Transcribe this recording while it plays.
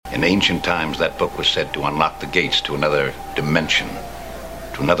ancient times, that book was said to unlock the gates to another dimension,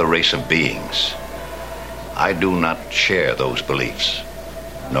 to another race of beings. I do not share those beliefs,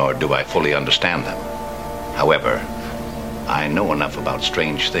 nor do I fully understand them. However, I know enough about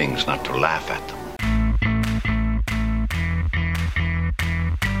strange things not to laugh at them.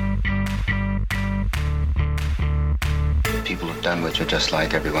 People of Dunwich are just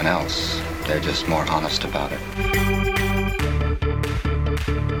like everyone else. They're just more honest about it.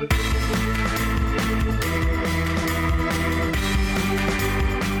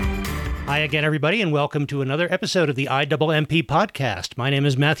 Hi again, everybody, and welcome to another episode of the IMMP podcast. My name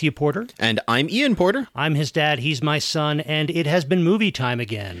is Matthew Porter. And I'm Ian Porter. I'm his dad, he's my son, and it has been movie time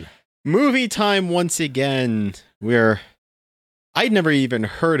again. Movie time once again. I'd never even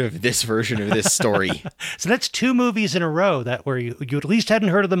heard of this version of this story. So that's two movies in a row that where you at least hadn't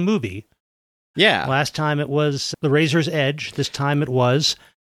heard of the movie. Yeah. Last time it was The Razor's Edge. This time it was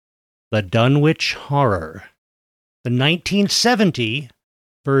The Dunwich Horror. The 1970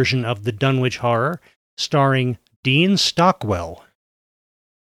 version of The Dunwich Horror, starring Dean Stockwell.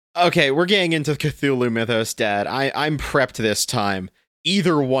 Okay, we're getting into Cthulhu Mythos, Dad. I'm prepped this time.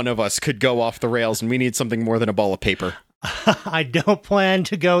 Either one of us could go off the rails, and we need something more than a ball of paper. I don't plan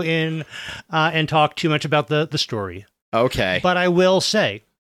to go in and talk too much about the story. Okay. But I will say,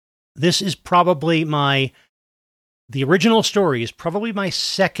 this is probably the original story is probably my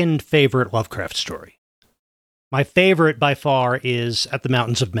second favorite Lovecraft story. My favorite by far is At the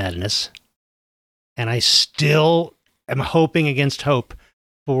Mountains of Madness. And I still am hoping against hope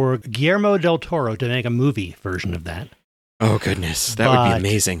for Guillermo del Toro to make a movie version of that. Oh, goodness. That would be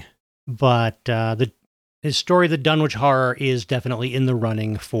amazing. But his story, The Dunwich Horror, is definitely in the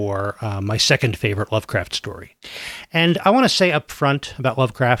running for my second favorite Lovecraft story. And I want to say up front about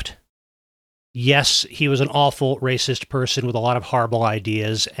Lovecraft, yes, he was an awful racist person with a lot of horrible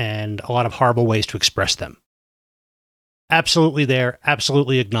ideas and a lot of horrible ways to express them. Absolutely there,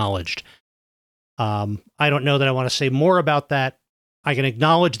 absolutely acknowledged. I don't know that I want to say more about that. I can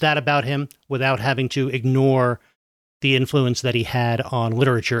acknowledge that about him without having to ignore the influence that he had on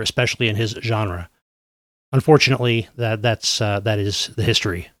literature, especially in his genre. Unfortunately, that is the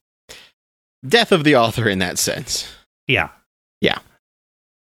history. Death of the author in that sense. Yeah. Yeah.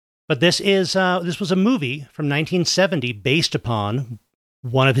 But this was a movie from 1970 based upon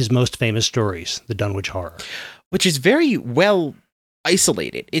one of his most famous stories, The Dunwich Horror. Which is very well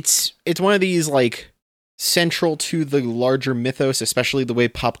isolated. It's one of these, like, central to the larger mythos, especially the way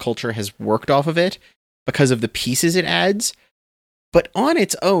pop culture has worked off of it, because of the pieces it adds. But on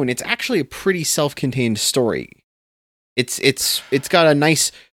its own, it's actually a pretty self-contained story. It's got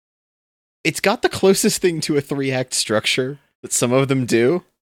the closest thing to a 3-act structure that some of them do.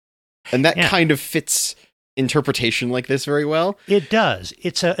 And that kind of fits interpretation like this very well. It does.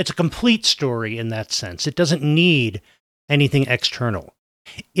 It's a complete story in that sense. It doesn't need anything external.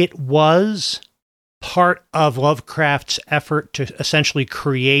 It was part of Lovecraft's effort to essentially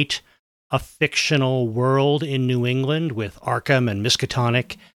create a fictional world in New England with Arkham and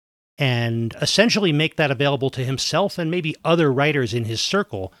Miskatonic, and essentially make that available to himself and maybe other writers in his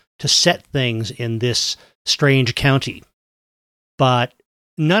circle to set things in this strange county. But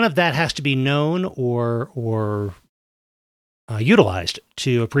none of that has to be known or utilized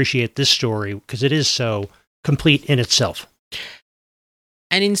to appreciate this story, because it is so complete in itself.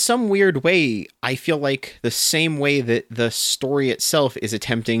 And in some weird way, I feel like the same way that the story itself is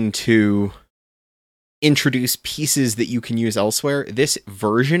attempting to introduce pieces that you can use elsewhere, this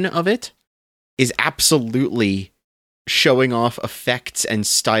version of it is absolutely showing off effects and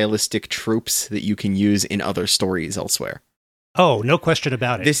stylistic tropes that you can use in other stories elsewhere. Oh, no question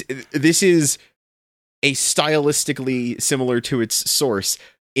about it. This is a stylistically similar to its source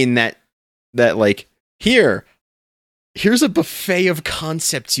in that like, here's a buffet of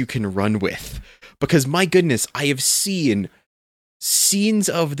concepts you can run with. Because my goodness, I have seen scenes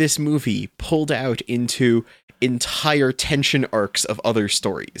of this movie pulled out into entire tension arcs of other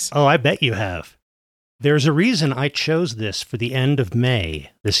stories. Oh, I bet you have. There's a reason I chose this for the end of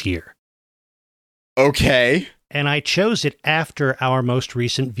May this year. Okay. And I chose it after our most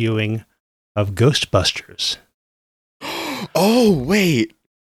recent viewing of Ghostbusters. Oh, wait.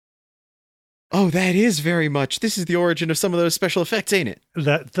 Oh, that is very much. This is the origin of some of those special effects, ain't it?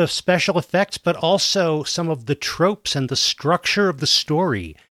 The special effects, but also some of the tropes and the structure of the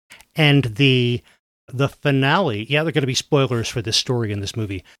story. And the finale. Yeah, there are going to be spoilers for this story in this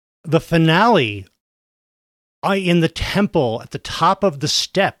movie. The finale in the temple at the top of the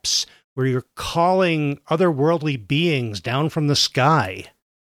steps where you're calling otherworldly beings down from the sky.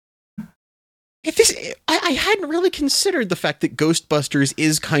 I hadn't really considered the fact that Ghostbusters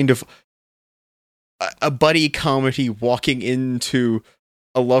is kind of a buddy comedy walking into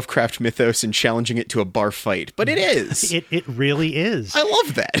a Lovecraft mythos and challenging it to a bar fight, but it is. It really is. I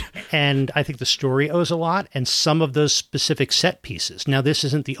love that. And I think the story owes a lot, and some of those specific set pieces. Now, this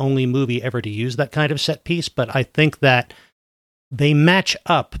isn't the only movie ever to use that kind of set piece, but I think that they match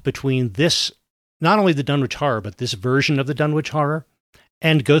up between this, not only the Dunwich Horror, but this version of the Dunwich Horror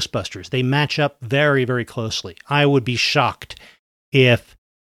and Ghostbusters. They match up very, very closely. I would be shocked if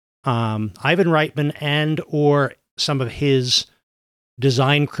Ivan Reitman and or some of his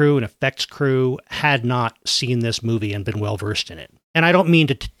design crew and effects crew had not seen this movie and been well versed in it. And I don't mean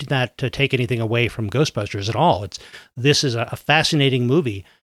to take anything away from Ghostbusters at all. This is a fascinating movie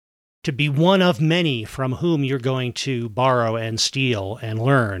to be one of many from whom you're going to borrow and steal and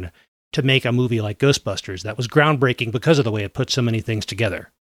learn to make a movie like Ghostbusters that was groundbreaking because of the way it put so many things together.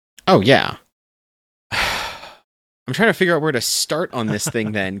 Oh, yeah. I'm trying to figure out where to start on this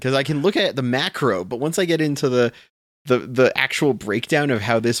thing then, because I can look at the macro, but once I get into the actual breakdown of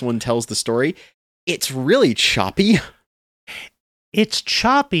how this one tells the story, it's really choppy. It's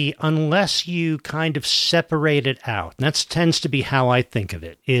choppy unless you kind of separate it out. And that tends to be how I think of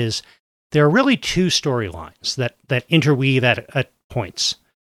it, is there are really two storylines that interweave at points.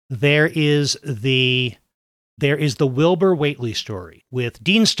 There is the Wilbur Whateley story with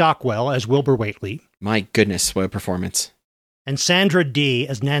Dean Stockwell as Wilbur Whateley. My goodness, what a performance. And Sandra Dee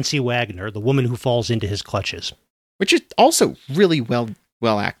as Nancy Wagner, the woman who falls into his clutches. Which is also really well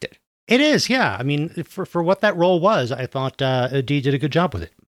acted. It is, yeah. I mean, for what that role was, I thought Dee did a good job with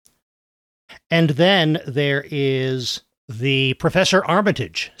it. And then there is the Professor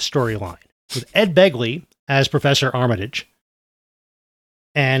Armitage storyline with Ed Begley as Professor Armitage.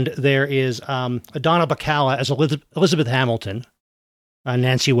 And there is Donna Bacala as Elizabeth Hamilton,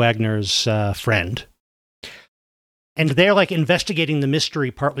 Nancy Wagner's friend. And they're like investigating the mystery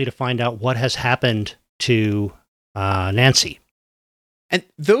partly to find out what has happened to Nancy. And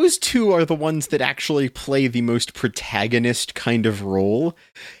those two are the ones that actually play the most protagonist kind of role.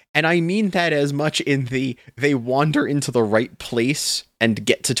 And I mean that as much in they wander into the right place and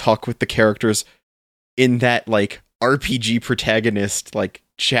get to talk with the characters in that like RPG protagonist, like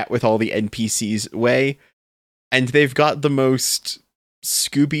chat with all the NPCs way. And they've got the most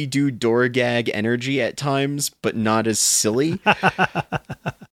Scooby-Doo door gag energy at times, but not as silly.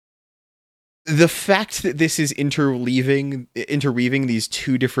 The fact that this is interweaving these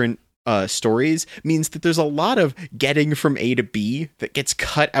two different stories means that there's a lot of getting from A to B that gets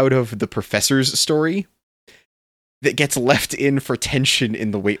cut out of the professor's story that gets left in for tension in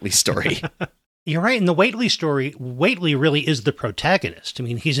the Whateley story. You're right. In the Whateley story, Whateley really is the protagonist. I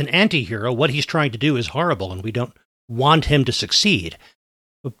mean, he's an anti-hero. What he's trying to do is horrible, and we don't want him to succeed.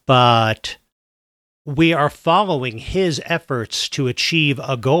 But we are following his efforts to achieve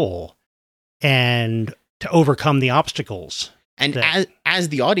a goal and to overcome the obstacles. And as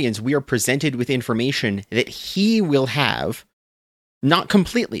the audience, we are presented with information that he will have, not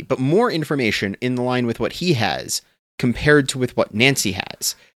completely, but more information in line with what he has compared to with what Nancy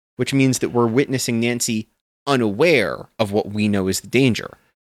has, which means that we're witnessing Nancy unaware of what we know is the danger.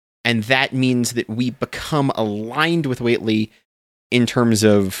 And that means that we become aligned with Whateley in terms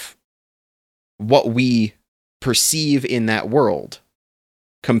of what we perceive in that world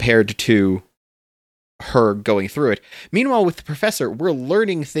compared to her going through it. Meanwhile, with the professor, we're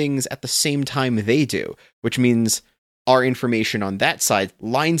learning things at the same time they do, which means our information on that side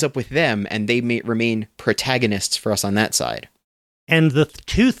lines up with them, and they may remain protagonists for us on that side. And the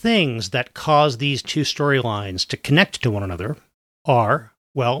two things that cause these two storylines to connect to one another are,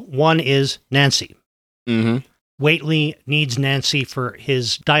 well, one is Nancy. Mm-hmm. Whateley needs Nancy for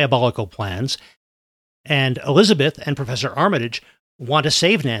his diabolical plans, and Elizabeth and Professor Armitage want to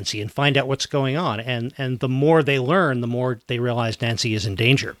save Nancy and find out what's going on. And the more they learn, the more they realize Nancy is in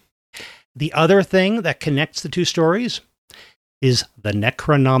danger. The other thing that connects the two stories is the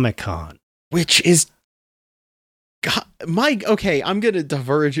Necronomicon. Which is... okay, I'm going to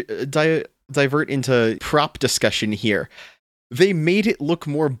divert into prop discussion here. They made it look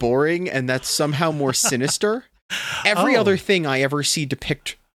more boring, and that's somehow more sinister. Every other thing I ever see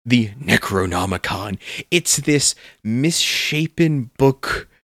depict the Necronomicon, it's this misshapen book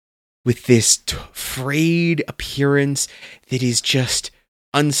with this frayed appearance that is just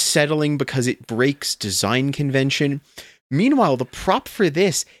unsettling because it breaks design convention. Meanwhile, the prop for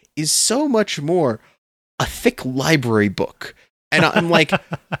this is so much more a thick library book. And I'm like,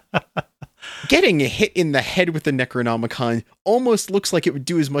 getting a hit in the head with the Necronomicon almost looks like it would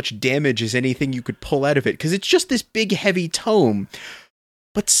do as much damage as anything you could pull out of it, because it's just this big, heavy tome.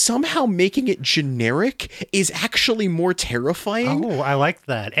 but somehow making it generic is actually more terrifying. Oh, I like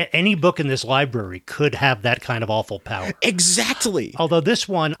that. Any book in this library could have that kind of awful power. Exactly. Although this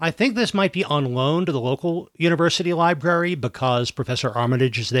one, I think this might be on loan to the local university library because Professor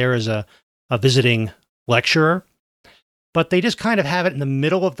Armitage is there as a visiting lecturer. But they just kind of have it in the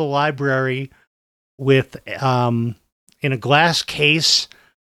middle of the library with, in a glass case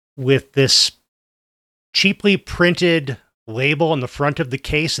with this cheaply printed label on the front of the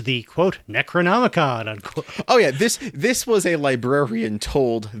case, the quote Necronomicon, unquote. Oh yeah, this was a librarian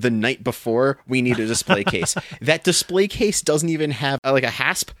told the night before we need a display case. That display case doesn't even have like a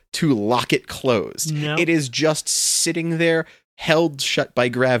hasp to lock it closed. No. It is just sitting there, held shut by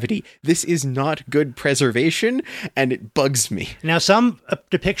gravity. This is not good preservation, and it bugs me. Now, some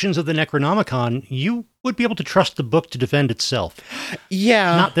depictions of the Necronomicon, you would be able to trust the book to defend itself.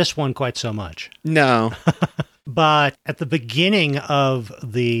 Yeah. Not this one quite so much. No. But at the beginning of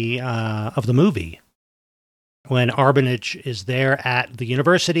the movie, when Armitage is there at the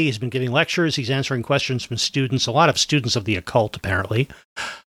university, he's been giving lectures, he's answering questions from students, a lot of students of the occult, apparently,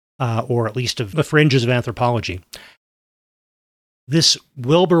 or at least of the fringes of anthropology. This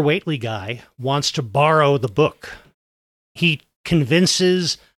Wilbur Whately guy wants to borrow the book. He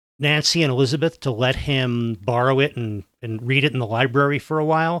convinces Nancy and Elizabeth to let him borrow it and read it in the library for a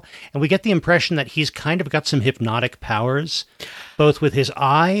while. And we get the impression that he's kind of got some hypnotic powers, both with his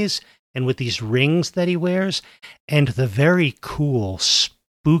eyes and with these rings that he wears, and the very cool,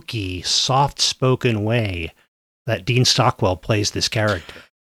 spooky, soft-spoken way that Dean Stockwell plays this character.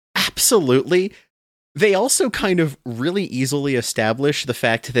 Absolutely. They also kind of really easily establish the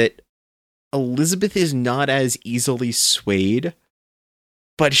fact that Elizabeth is not as easily swayed,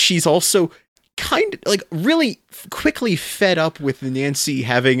 but she's also kind of like really quickly fed up with Nancy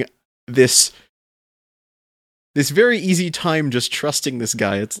having this very easy time just trusting this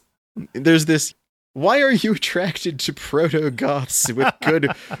guy. There's this, why are you attracted to proto-goths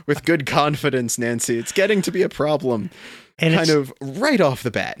with good confidence, Nancy? It's getting to be a problem. And kind of right off the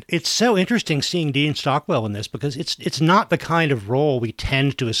bat. It's so interesting seeing Dean Stockwell in this because it's not the kind of role we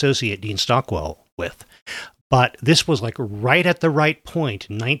tend to associate Dean Stockwell with. But this was like right at the right point.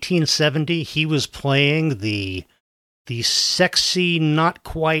 In 1970, he was playing the sexy, not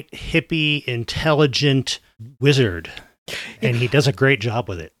quite hippie, intelligent wizard. And he does a great job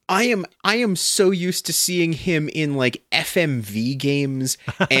with it. I am so used to seeing him in like FMV games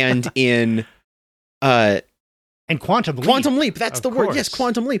and in and Quantum Leap. Quantum Leap, that's the word. Yes,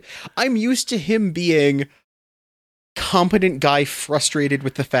 Quantum Leap. I'm used to him being competent guy frustrated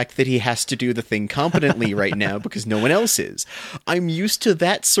with the fact that he has to do the thing competently right now because no one else is. I'm used to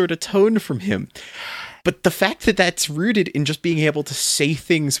that sort of tone from him. But the fact that that's rooted in just being able to say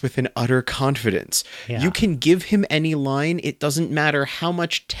things with an utter confidence. Yeah. You can give him any line. It doesn't matter how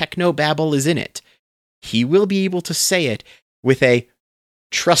much technobabble is in it. He will be able to say it with a,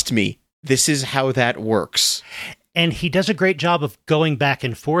 trust me, this is how that works. And he does a great job of going back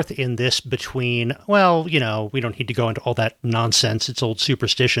and forth in this between, well, you know, we don't need to go into all that nonsense. It's old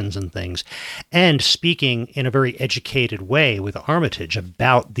superstitions and things. And speaking in a very educated way with Armitage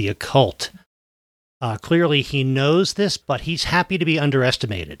about the occult. Clearly he knows this, but he's happy to be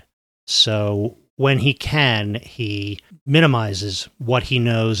underestimated. So when he can, he minimizes what he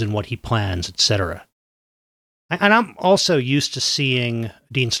knows and what he plans, etc. And I'm also used to seeing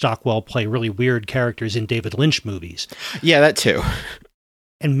Dean Stockwell play really weird characters in David Lynch movies. Yeah, that too.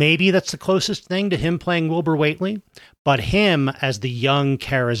 And maybe that's the closest thing to him playing Wilbur Whately. But him as the young,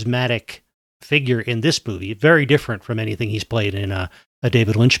 charismatic figure in this movie, very different from anything he's played in a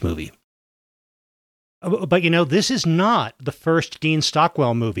David Lynch movie. But, you know, this is not the first Dean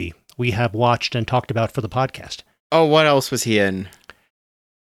Stockwell movie we have watched and talked about for the podcast. Oh, what else was he in?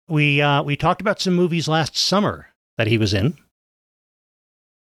 We talked about some movies last summer that he was in.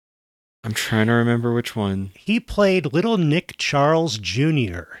 I'm trying to remember which one. He played Little Nick Charles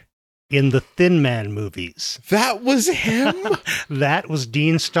Jr. in the Thin Man movies. That was him? That was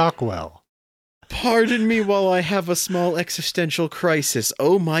Dean Stockwell. Pardon me while I have a small existential crisis.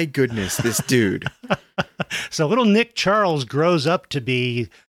 Oh my goodness, this dude. So Little Nick Charles grows up to be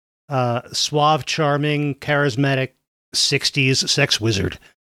suave, charming, charismatic 60s sex wizard.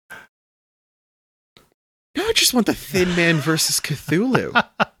 No, I just want the Thin Man versus Cthulhu.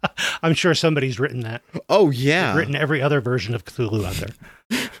 I'm sure somebody's written that. Oh, yeah. They've written every other version of Cthulhu out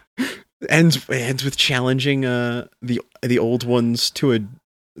there. Ends with challenging the old ones to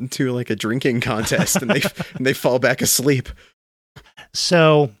like a drinking contest, and they fall back asleep.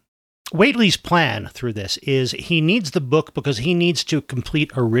 So Whately's plan through this is he needs the book because he needs to complete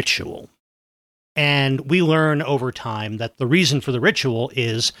a ritual. And we learn over time that the reason for the ritual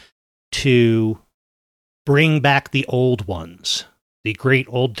is to bring back the old ones, the great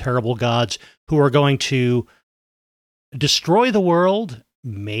old terrible gods who are going to destroy the world,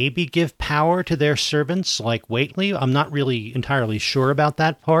 maybe give power to their servants like Whately. I'm not really entirely sure about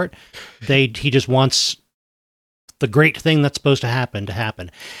that part. He just wants the great thing that's supposed to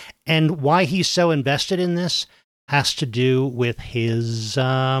happen. And why he's so invested in this has to do with his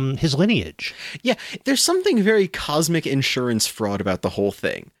lineage. Yeah, there's something very cosmic insurance fraud about the whole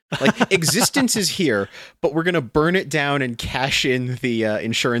thing. Like, existence is here, but we're going to burn it down and cash in the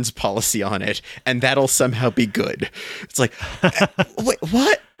insurance policy on it, and that'll somehow be good. It's like, wait,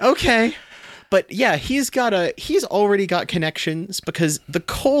 what? Okay. But yeah, he's already got connections, because the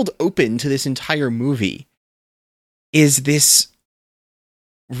cold open to this entire movie is this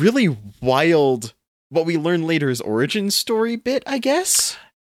really wild, what we learn later is origin story bit, I guess?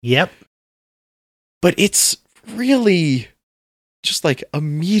 Yep. But it's really just like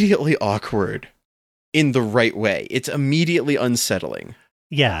immediately awkward in the right way. It's immediately unsettling.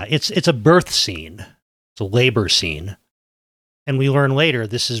 Yeah, it's a birth scene. It's a labor scene. And we learn later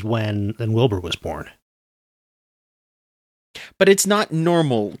this is when Wilbur was born. But it's not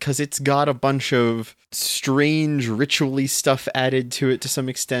normal, because it's got a bunch of strange ritually stuff added to it to some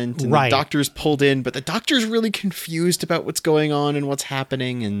extent. And right. The doctor's pulled in, but the doctor's really confused about what's going on and what's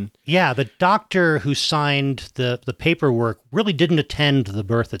happening. And yeah, the doctor who signed the paperwork really didn't attend the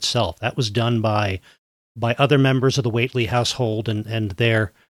birth itself. That was done by other members of the Whately household and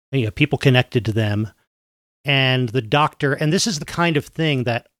their people connected to them. And the doctor, and this is the kind of thing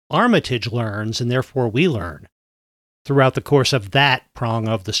that Armitage learns, and therefore we learn throughout the course of that prong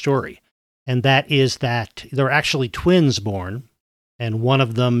of the story. And that is that there were actually twins born, and one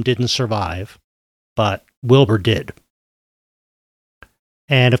of them didn't survive, but Wilbur did.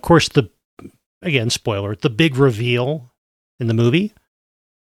 And of course, again, spoiler, the big reveal in the movie,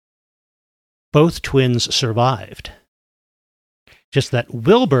 both twins survived. Just that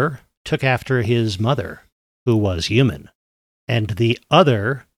Wilbur took after his mother, who was human, and the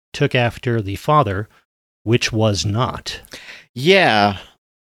other took after the father, which was not. yeah,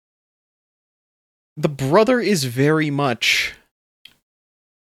 the brother is very much,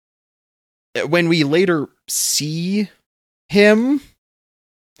 when we later see him,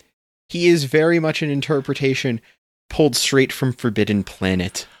 he is very much an interpretation pulled straight from Forbidden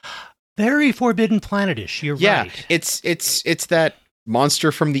Planet. Very Forbidden Planet-ish, you're right. It's that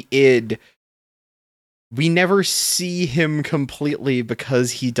monster from the id. We never see him completely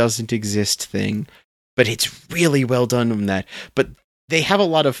because he doesn't exist thing. But it's really well done on that. But they have a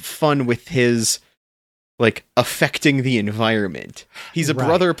lot of fun with his, like, affecting the environment. He's a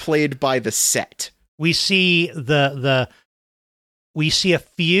brother played by the set. We see we see a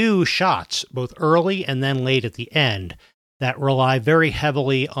few shots, both early and then late at the end, that rely very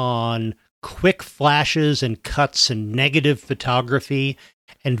heavily on quick flashes and cuts and negative photography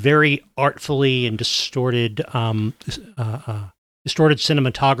and very artfully and distorted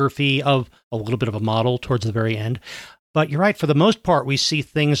cinematography of a little bit of a model towards the very end. But you're right, for the most part, we see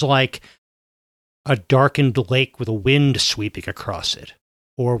things like a darkened lake with a wind sweeping across it,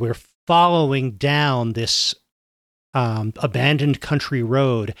 or we're following down this abandoned country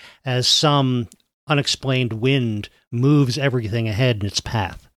road as some unexplained wind moves everything ahead in its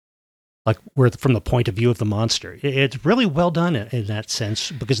path. Like we're from the point of view of the monster. It's really well done in that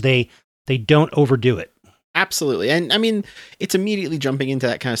sense, because they don't overdo it. Absolutely. And I mean, it's immediately jumping into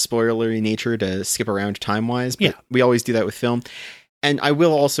that kind of spoilery nature to skip around time-wise, but we always do that with film. And I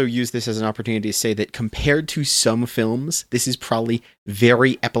will also use this as an opportunity to say that compared to some films, this is probably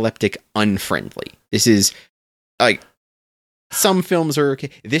very epileptic unfriendly. This is like, some films are okay.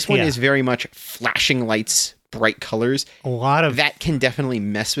 This one is very much flashing lights, bright colors. A lot of that can definitely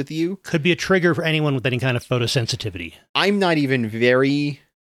mess with you. Could be a trigger for anyone with any kind of photosensitivity. I'm not even very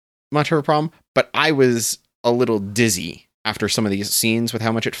much of a problem, but I was a little dizzy after some of these scenes with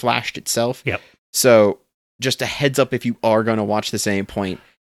how much it flashed itself. Yep. So just a heads up, if you are going to watch this at any point,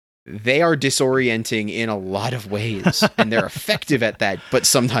 they are disorienting in a lot of ways, and they're effective at that, but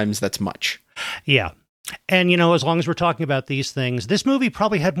sometimes that's much. Yeah. And, as long as we're talking about these things, this movie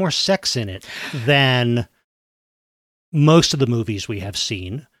probably had more sex in it than most of the movies we have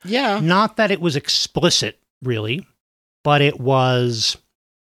seen. Yeah. Not that it was explicit, really, but it was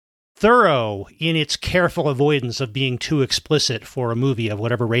thorough in its careful avoidance of being too explicit for a movie of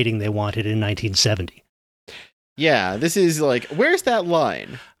whatever rating they wanted in 1970. Yeah, this is like, where's that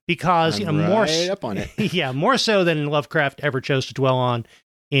line? Because more up on it. Yeah, more so than Lovecraft ever chose to dwell on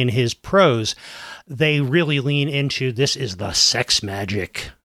in his prose, they really lean into this is the sex magic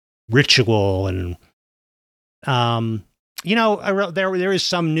ritual. And, there is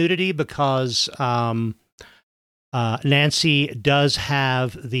some nudity because Nancy does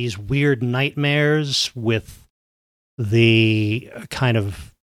have these weird nightmares with the kind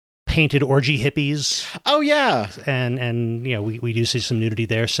of painted orgy hippies. Oh yeah. And we do see some nudity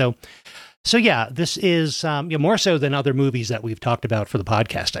there. So yeah, this is more so than other movies that we've talked about for the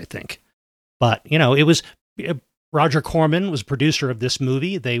podcast, I think. But, it was Roger Corman was producer of this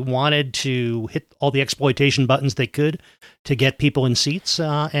movie. They wanted to hit all the exploitation buttons they could to get people in seats.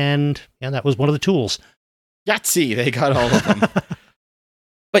 And that was one of the tools. Yahtzee, they got all of them.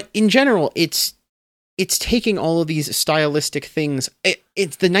 But in general, it's taking all of these stylistic things.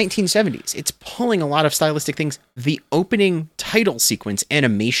 It's the 1970s. It's pulling a lot of stylistic things. The opening title sequence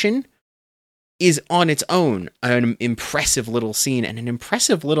animation is on its own an impressive little scene and an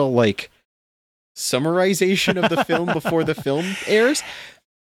impressive little summarization of the film before the film airs.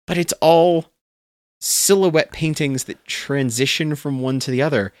 But it's all silhouette paintings that transition from one to the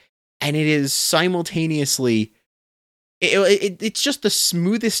other. And it is simultaneously, it's just the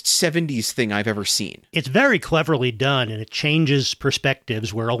smoothest 70s thing I've ever seen. It's very cleverly done, and it changes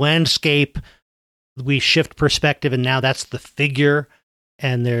perspectives, where a landscape, we shift perspective, and now that's the figure,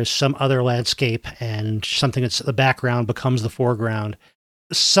 and there's some other landscape, and something that's the background becomes the foreground.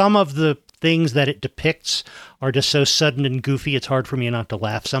 Some of the things that it depicts are just so sudden and goofy, it's hard for me not to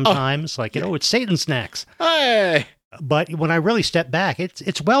laugh sometimes. It's Satan snacks. Hey! But when I really step back,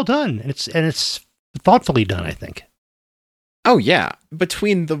 it's well done, and it's thoughtfully done, I think. Oh yeah,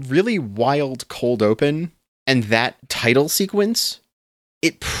 between the really wild cold open and that title sequence,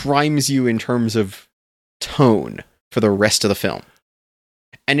 it primes you in terms of tone for the rest of the film.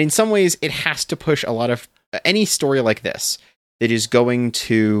 And in some ways, it has to push a lot of any story like this that is going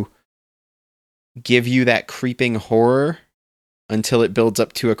to give you that creeping horror until it builds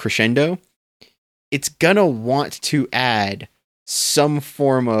up to a crescendo. It's gonna want to add some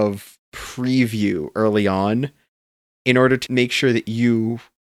form of preview early on in order to make sure that you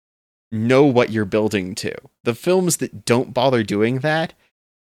know what you're building to. The films that don't bother doing that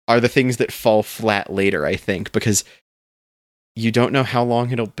are the things that fall flat later, I think, because you don't know how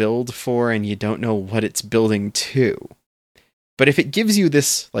long it'll build for and you don't know what it's building to. But if it gives you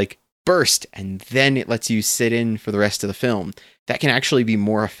this burst and then it lets you sit in for the rest of the film, that can actually be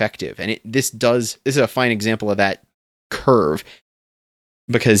more effective. And this is a fine example of that curve,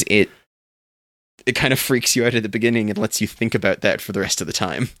 because it kind of freaks you out at the beginning and lets you think about that for the rest of the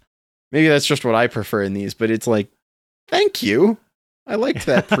time. Maybe that's just what I prefer in these, but it's thank you. I liked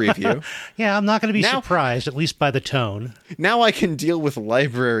that preview. Yeah, I'm not going to be surprised, at least by the tone. Now I can deal with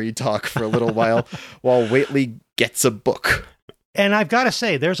library talk for a little while Whately gets a book. And I've got to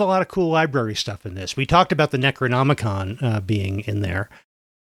say, there's a lot of cool library stuff in this. We talked about the Necronomicon being in there,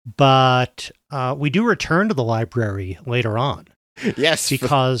 but we do return to the library later on. Yes.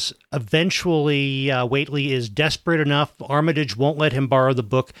 Because eventually Whately is desperate enough. Armitage won't let him borrow the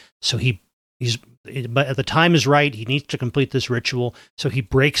book, so but the time is right. He needs to complete this ritual, so he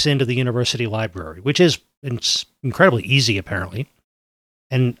breaks into the university library, which is incredibly easy, apparently.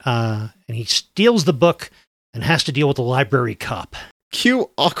 And he steals the book and has to deal with the library cop. Cue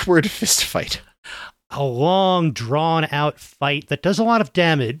awkward fist fight. A long, drawn-out fight that does a lot of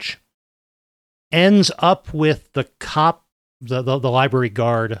damage, ends up with the cop, the library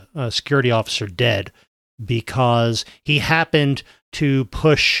guard, security officer, dead, because he happened to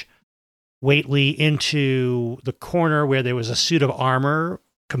push Whately into the corner where there was a suit of armor,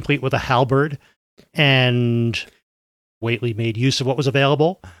 complete with a halberd, and Whately made use of what was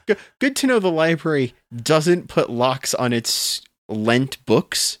available. Good to know the library doesn't put locks on its lent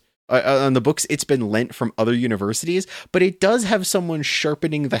books, on the books it's been lent from other universities, but it does have someone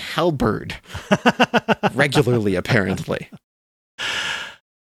sharpening the halberd regularly, apparently.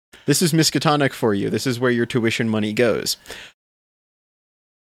 This is Miskatonic for you. This is where your tuition money goes.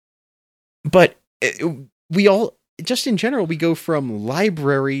 But just in general, we go from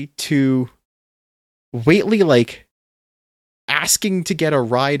library to Whately asking to get a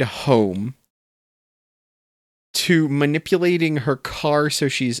ride home, to manipulating her car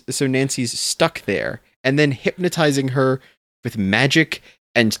so Nancy's stuck there, and then hypnotizing her with magic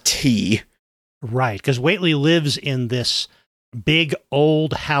and tea. Right, because Whately lives in this big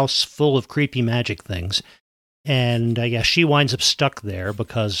old house full of creepy magic things. And she winds up stuck there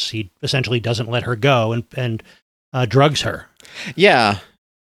because he essentially doesn't let her go and drugs her. Yeah,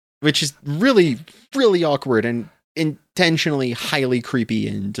 which is really, really awkward and intentionally highly creepy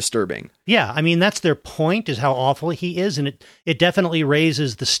and disturbing. Yeah, I mean, that's their point, is how awful he is, and it definitely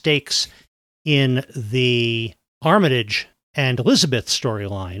raises the stakes in the Armitage and Elizabeth's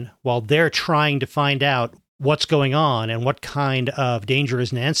storyline, while they're trying to find out what's going on and what kind of danger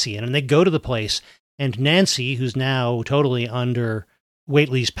is Nancy in. And they go to the place, and Nancy, who's now totally under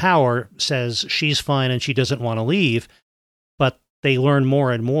Whately's power, says she's fine and she doesn't want to leave. But they learn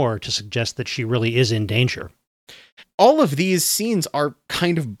more and more to suggest that she really is in danger. All of these scenes are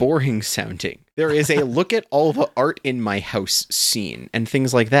kind of boring sounding. There is a look at all the art in my house scene and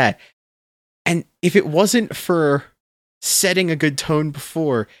things like that. And if it wasn't for setting a good tone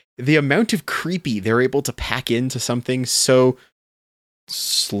before, the amount of creepy they're able to pack into something so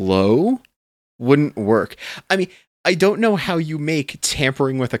slow wouldn't work. I mean, I don't know how you make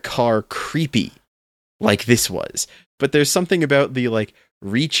tampering with a car creepy like this was, but there's something about the like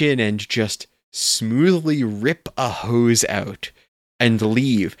reach in and just smoothly rip a hose out and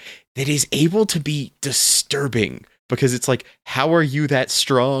leave that is able to be disturbing, because it's like, how are you that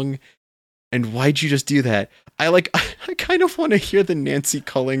strong? And why'd you just do that? I kind of want to hear the Nancy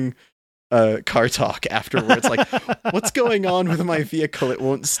Culling car talk afterwards. Like, what's going on with my vehicle? It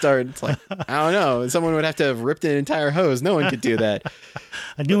won't start. It's like, I don't know. Someone would have to have ripped an entire hose. No one could do that.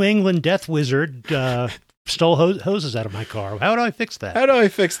 A New England death wizard stole hoses out of my car. How do I fix that?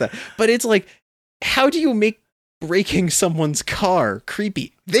 But it's like, how do you make breaking someone's car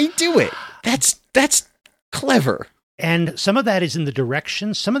creepy? They do it. That's clever. And some of that is in the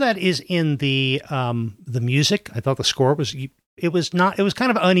direction. Some of that is in the music. I thought the score was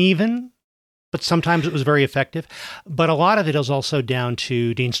kind of uneven, but sometimes it was very effective. But a lot of it is also down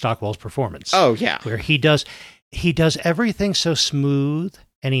to Dean Stockwell's performance. Oh yeah, where he does everything so smooth,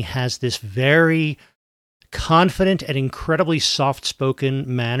 and he has this very confident and incredibly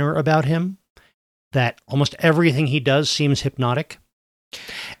soft-spoken manner about him that almost everything he does seems hypnotic.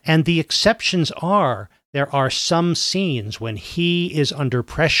 And the exceptions are, there are some scenes when he is under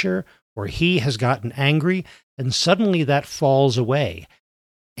pressure or he has gotten angry, and suddenly that falls away.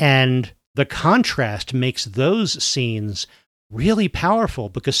 And the contrast makes those scenes really powerful,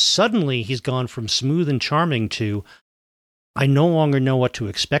 because suddenly he's gone from smooth and charming to, I no longer know what to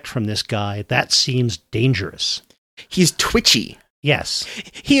expect from this guy. That seems dangerous. He's twitchy. Yes.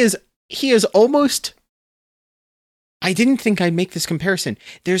 He is almost... I didn't think I'd make this comparison.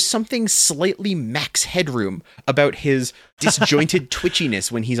 There's something slightly Max Headroom about his disjointed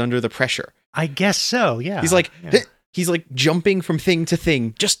twitchiness when he's under the pressure. I guess so, yeah. He's like jumping from thing to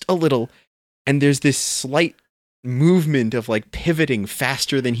thing just a little, and there's this slight movement of like pivoting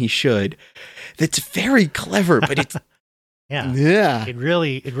faster than he should. That's very clever, but it's yeah. It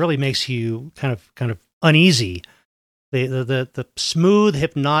really makes you kind of uneasy. The smooth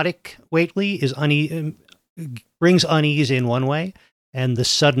hypnotic Whately is brings unease in one way, and the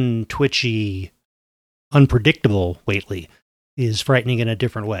sudden twitchy unpredictable Whately is frightening in a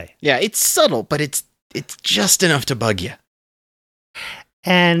different way. Yeah, it's subtle, but it's just enough to bug you.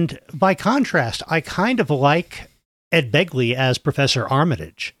 And by contrast, I kind of like Ed Begley as Professor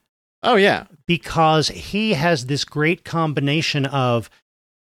Armitage. Oh, yeah. Because he has this great combination of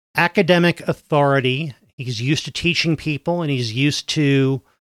academic authority. He's used to teaching people, and he's used to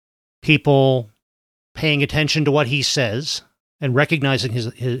people paying attention to what he says and recognizing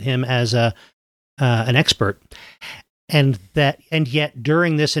him as an expert. And yet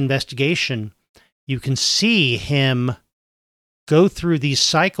during this investigation, you can see him go through these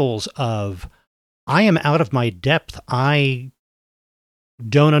cycles of, I am out of my depth. I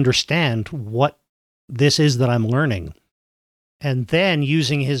don't understand what this is that I'm learning. And then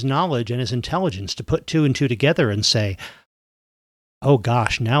using his knowledge and his intelligence to put two and two together and say, oh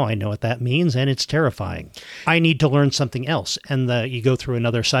gosh, now I know what that means, and it's terrifying. I need to learn something else. And you go through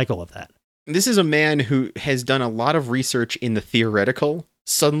another cycle of that. This is a man who has done a lot of research in the theoretical,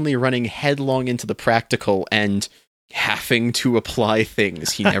 suddenly running headlong into the practical and having to apply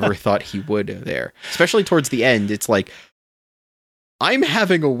things he never thought he would there. Especially towards the end, it's like, I'm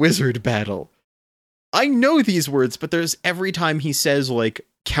having a wizard battle. I know these words, but there's every time he says like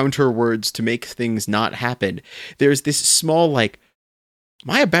counter words to make things not happen, there's this small like, am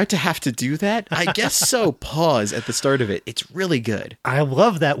I about to have to do that? I guess so. Pause at the start of it. It's really good. I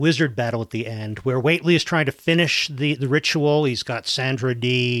love that wizard battle at the end where Whately is trying to finish the ritual. He's got Sandra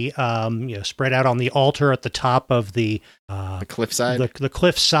Dee spread out on the altar at the top of the cliffside. The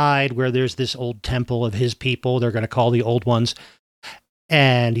cliffside where there's this old temple of his people. They're going to call the old ones.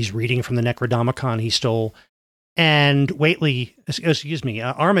 And he's reading from the Necronomicon he stole. And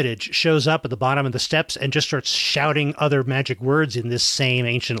Armitage shows up at the bottom of the steps and just starts shouting other magic words in this same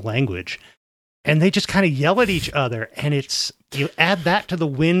ancient language. And they just kind of yell at each other. And you add that to the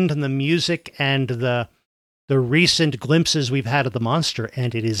wind and the music and the recent glimpses we've had of the monster,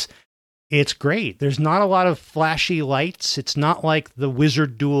 and it It's great. There's not a lot of flashy lights. It's not like the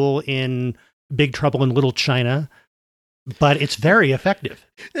wizard duel in Big Trouble in Little China, but it's very effective.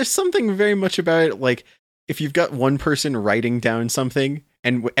 There's something very much about it, like, if you've got one person writing down something,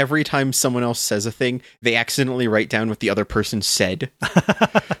 and every time someone else says a thing, they accidentally write down what the other person said.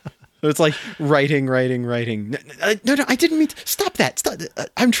 So it's like writing. No, I didn't mean to. Stop that. Stop.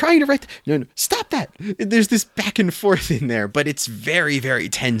 I'm trying to write. No, stop that. There's this back and forth in there, but it's very, very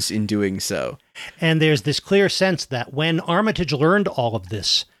tense in doing so. And there's this clear sense that when Armitage learned all of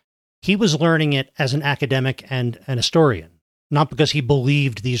this, he was learning it as an academic and an historian, not because he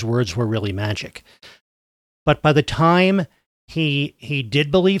believed these words were really magic. But by the time he did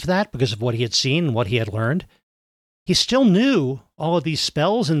believe that, because of what he had seen, what he had learned, he still knew all of these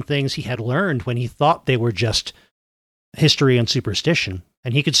spells and things he had learned when he thought they were just history and superstition,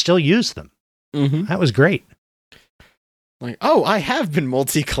 and he could still use them. Mm-hmm. That was great. Like, oh, I have been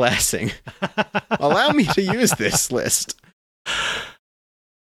multi-classing. Allow me to use this list.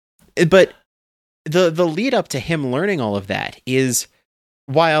 But the lead up to him learning all of that is,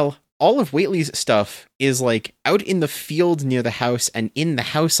 while all of Whately's stuff is like out in the field near the house and in the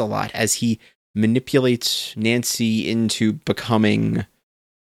house a lot as he manipulates Nancy into becoming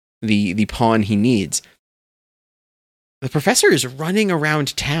the pawn he needs, the professor is running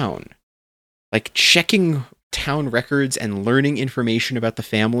around town, like checking town records and learning information about the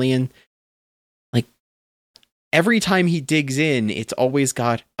family, and like every time he digs in, it's always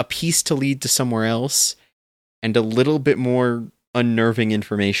got a piece to lead to somewhere else and a little bit more unnerving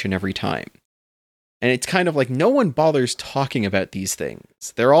information every time. And it's kind of like no one bothers talking about these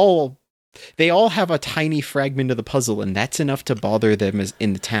things. They all have a tiny fragment of the puzzle, and that's enough to bother them as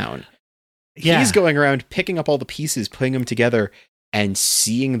in the town. Yeah. He's going around picking up all the pieces, putting them together, and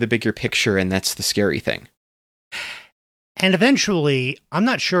seeing the bigger picture, and that's the scary thing. And eventually, I'm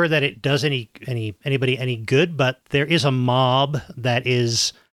not sure that it does anybody any good, but there is a mob that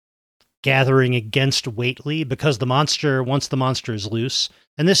is gathering against Whately because once the monster is loose,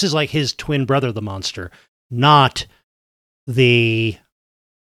 and this is like his twin brother, the monster, not the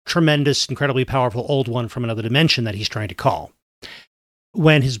tremendous, incredibly powerful old one from another dimension that he's trying to call.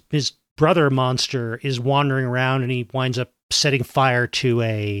 When his brother monster is wandering around and he winds up setting fire to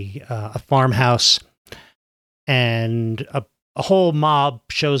a farmhouse, and a whole mob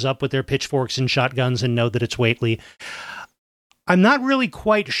shows up with their pitchforks and shotguns and know that it's Whately. I'm not really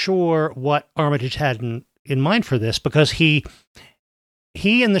quite sure what Armitage had in mind for this, because he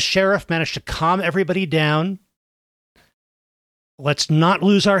and the sheriff managed to calm everybody down. Let's not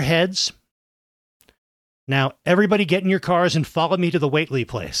lose our heads. Now, everybody get in your cars and follow me to the Whately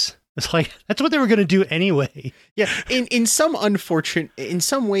place. It's like, that's what they were going to do anyway. Yeah, in some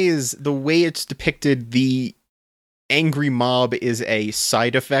ways, the way it's depicted, the angry mob is a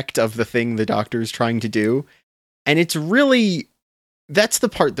side effect of the thing the doctor is trying to do. And it's really, that's the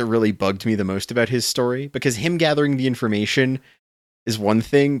part that really bugged me the most about his story, because him gathering the information is one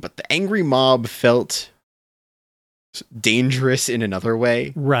thing, but the angry mob felt dangerous in another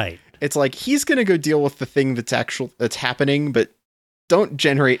way. Right. It's like, he's going to go deal with the thing that's happening, but don't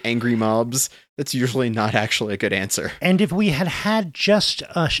generate angry mobs. That's usually not actually a good answer. And if we had just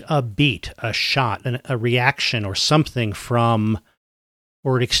a beat, a shot, a reaction or something from,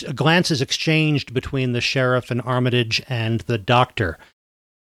 or glances exchanged between the sheriff and Armitage and the doctor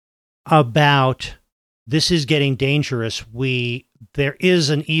about, this is getting dangerous. There is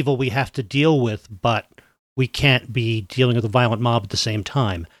an evil we have to deal with, but we can't be dealing with a violent mob at the same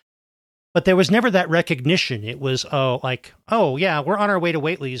time. But there was never that recognition. It was, oh yeah, we're on our way to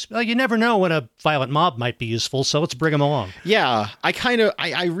Whately's. Well, you never know when a violent mob might be useful, so let's bring them along. Yeah,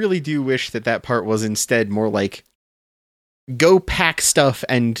 I really do wish that part was instead more like, go pack stuff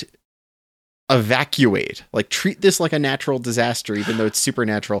and evacuate. Like, treat this like a natural disaster, even though it's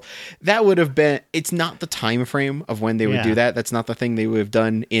supernatural. That would have been, it's not the time frame of when they would do that. That's not the thing they would have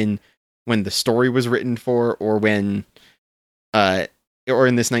done when the story was written for, or when, or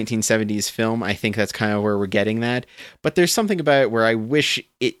in this 1970s film. I think that's kind of where we're getting that. But there's something about it where I wish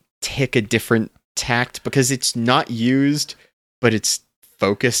it took a different tact, because it's not used, but it's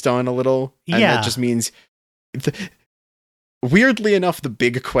focused on a little. And that just means, weirdly enough, the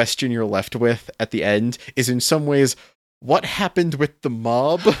big question you're left with at the end is in some ways, what happened with the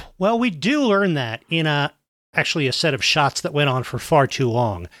mob? Well, we do learn that in actually a set of shots that went on for far too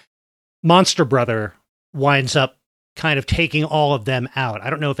long. Monster Brother winds up kind of taking all of them out. I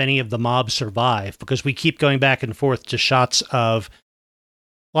don't know if any of the mob survive, because we keep going back and forth to shots of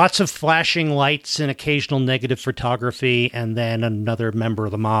lots of flashing lights and occasional negative photography, and then another member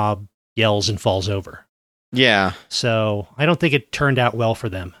of the mob yells and falls over. Yeah. So I don't think it turned out well for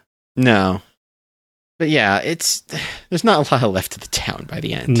them. No. But yeah, there's not a lot left of the town by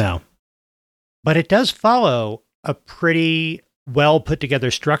the end. No. But it does follow a pretty well put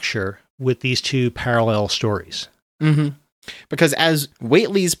together structure with these two parallel stories. Mm-hmm. Because as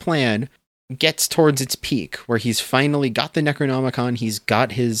Whately's plan gets towards its peak, where he's finally got the Necronomicon, he's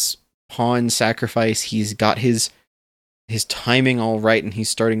got his pawn sacrifice, he's got his timing all right, and he's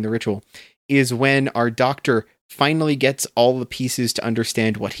starting the ritual, is when our doctor finally gets all the pieces to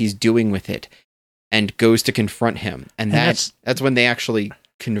understand what he's doing with it and goes to confront him. And that's when they actually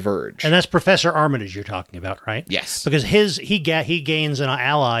converge. And that's Professor Armitage you're talking about, right? Yes. Because he gains an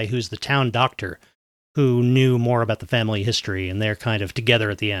ally who's the town doctor who knew more about the family history, and they're kind of together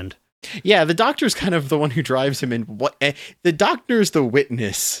at the end. Yeah, the doctor's kind of the one who drives him in. The doctor's the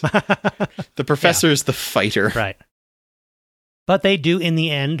witness. The professor's the fighter. Right. But they do, in the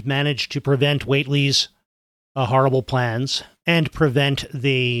end, manage to prevent Whately's horrible plans and prevent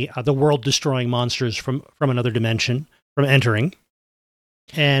the world-destroying monsters from another dimension from entering,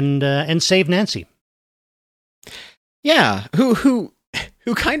 and save Nancy. Yeah, who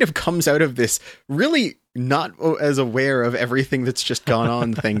kind of comes out of this really not as aware of everything that's just gone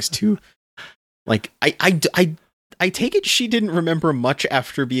on, thanks to, like, I take it she didn't remember much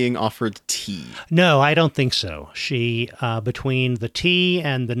after being offered tea. No, I don't think so. She, between the tea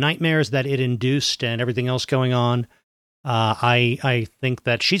and the nightmares that it induced and everything else going on, I think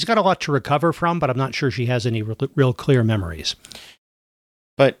that she's got a lot to recover from, but I'm not sure she has any real clear memories.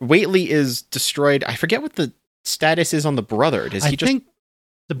 But Whately is destroyed. I forget what the status is on the brother. I think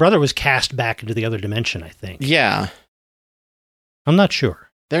the brother was cast back into the other dimension, I think. Yeah. I'm not sure.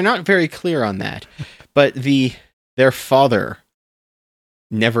 They're not very clear on that. But their father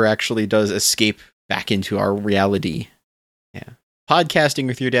never actually does escape back into our reality. Yeah. Podcasting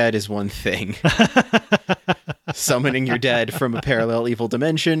with your dad is one thing. Summoning your dad from a parallel evil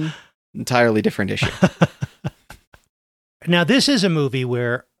dimension, entirely different issue. Now, this is a movie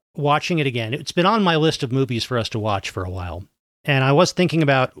where, watching it again, it's been on my list of movies for us to watch for a while. And I was thinking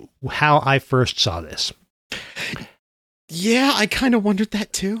about how I first saw this. Yeah, I kind of wondered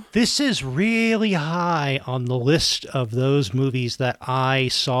that too. This is really high on the list of those movies that I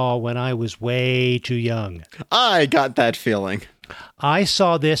saw when I was way too young. I got that feeling. I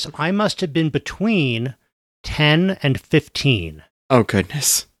saw this, I must have been between 10 and 15. Oh,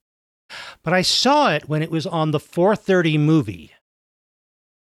 goodness. But I saw it when it was on the 4:30 movie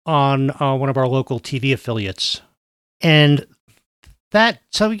on one of our local TV affiliates. And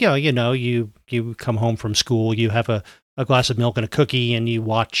you come home from school, you have a glass of milk and a cookie, and you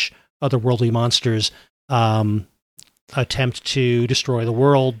watch otherworldly monsters attempt to destroy the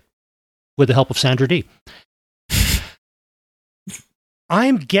world with the help of Sandra Dee.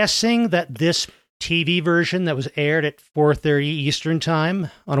 I'm guessing that this TV version that was aired at 4:30 Eastern Time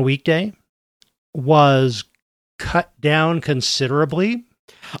on a weekday was cut down considerably.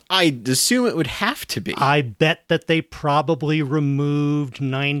 I'd assume it would have to be. I bet that they probably removed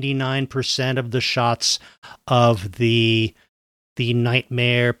 99% of the shots of the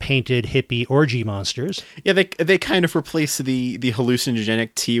nightmare painted hippie orgy monsters. Yeah, they kind of replace the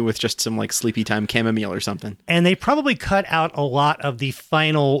hallucinogenic tea with just some like sleepy time chamomile or something. And they probably cut out a lot of the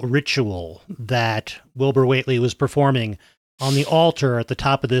final ritual that Wilbur Whately was performing on the altar at the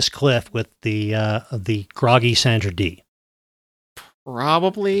top of this cliff with the groggy Sandra Dee.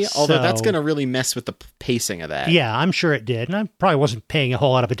 Probably, although that's going to really mess with the pacing of that. Yeah, I'm sure it did, and I probably wasn't paying a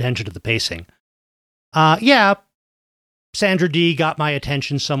whole lot of attention to the pacing. Yeah, Sandra Dee got my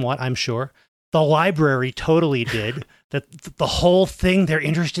attention somewhat, I'm sure. The library totally did. That the whole thing they're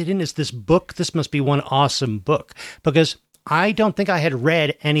interested in is this book. This must be one awesome book, because I don't think I had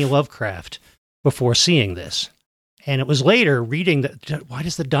read any Lovecraft before seeing this. And it was later reading that, why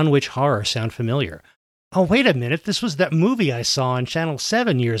does the Dunwich Horror sound familiar? Oh, wait a minute. This was that movie I saw on Channel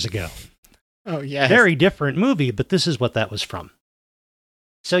 7 years ago. Oh, yes. Very different movie, but this is what that was from.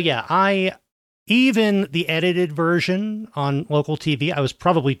 So, yeah, even the edited version on local TV, I was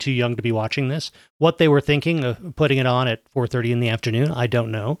probably too young to be watching this. What they were thinking of putting it on at 4:30 in the afternoon, I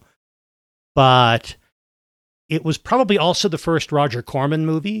don't know. But it was probably also the first Roger Corman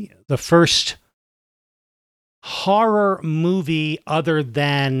movie, the first horror movie other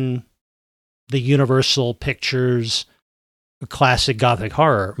than the Universal Pictures classic Gothic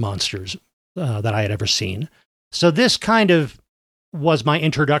horror monsters that I had ever seen. So this kind of was my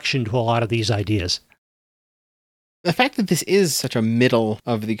introduction to a lot of these ideas. The fact that this is such a middle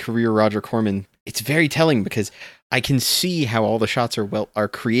of the career Roger Corman, it's very telling, because I can see how all the shots are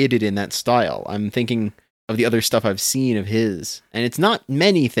created in that style. I'm thinking of the other stuff I've seen of his, and it's not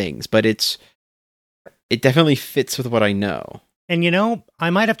many things, but it definitely fits with what I know. And I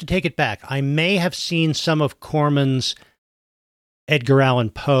might have to take it back. I may have seen some of Corman's Edgar Allan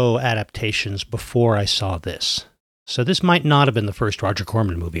Poe adaptations before I saw this. So this might not have been the first Roger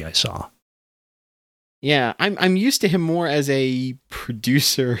Corman movie I saw. Yeah, I'm used to him more as a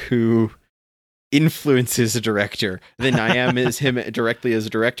producer who influences a director than I am as him directly as a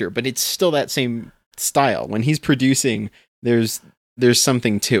director, but it's still that same style. When he's producing, there's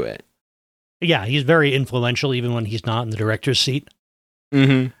something to it. Yeah, he's very influential even when he's not in the director's seat.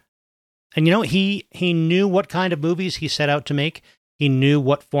 Mm-hmm. And he knew what kind of movies he set out to make. He knew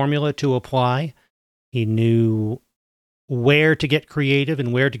what formula to apply. He knew where to get creative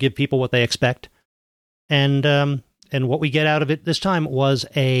and where to give people what they expect. And what we get out of it this time was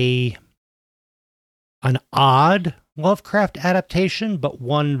an odd Lovecraft adaptation, but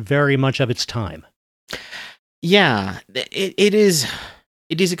one very much of its time. Yeah, it is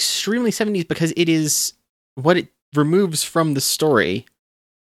extremely 70s because it is what it removes from the story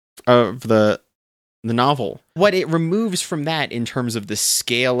of the novel. What it removes from that in terms of the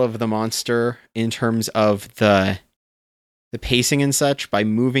scale of the monster, in terms of the pacing and such, by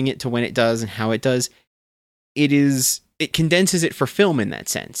moving it to when it does and how it does, it condenses it for film in that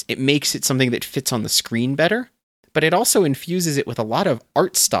sense. It makes it something that fits on the screen better, but it also infuses it with a lot of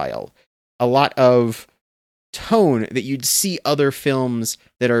art style, a lot of tone that you'd see other films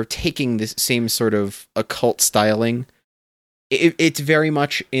that are taking this same sort of occult styling. It's very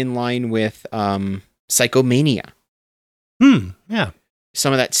much in line with Psychomania. Yeah.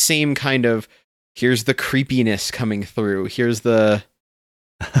 Some of that same kind of, here's the creepiness coming through, here's the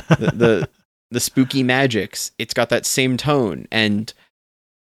spooky magics. It's got that same tone, and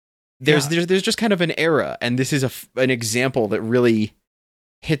there's just kind of an era, and this is an example that really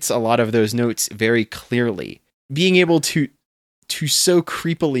hits a lot of those notes very clearly. Being able to so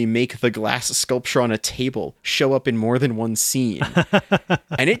creepily make the glass sculpture on a table show up in more than one scene.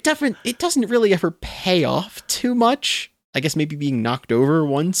 And it doesn't really ever pay off too much. I guess maybe being knocked over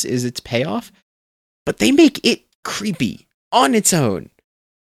once is its payoff, but they make it creepy on its own,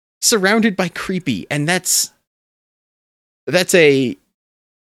 surrounded by creepy, and that's a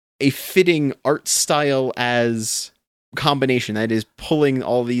fitting art style as combination that is pulling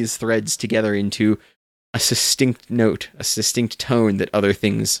all these threads together into a distinct note, a distinct tone that other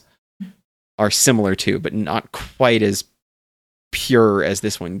things are similar to, but not quite as pure as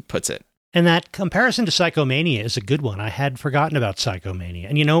this one puts it. And that comparison to Psychomania is a good one. I had forgotten about Psychomania.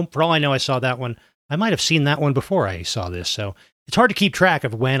 And for all I know, I saw that one. I might have seen that one before I saw this, so it's hard to keep track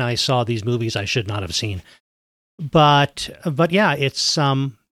of when I saw these movies I should not have seen. But yeah, it's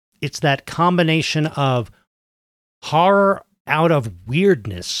that combination of horror out of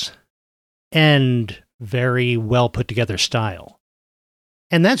weirdness and very well put together style.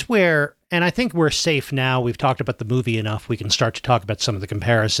 And that's where, and I think we're safe now. We've talked about the movie enough. We can start to talk about some of the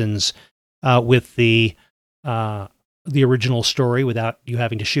comparisons with the original story without you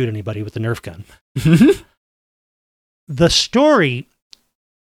having to shoot anybody with the Nerf gun. The story,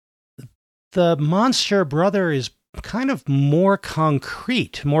 the monster brother is kind of more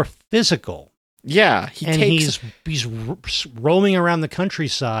concrete, more physical. Yeah, he's roaming around the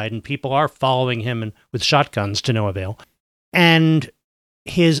countryside, and people are following him with shotguns to no avail. And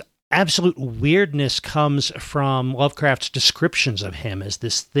his absolute weirdness comes from Lovecraft's descriptions of him as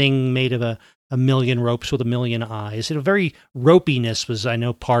this thing made of a million ropes with a million eyes. Very ropiness was, I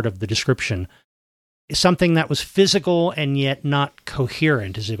know, part of the description. Something that was physical and yet not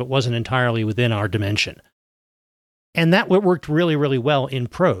coherent, as if it wasn't entirely within our dimension. And that worked really, really well in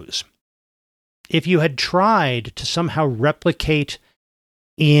prose. If you had tried to somehow replicate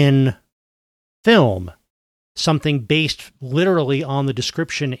in film something based literally on the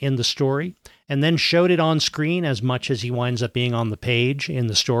description in the story, and then showed it on screen as much as he winds up being on the page in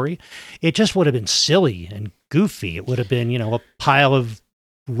the story, it just would have been silly and goofy. It would have been, a pile of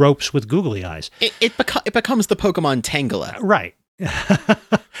ropes with googly eyes. It becomes the Pokemon Tangela. Right.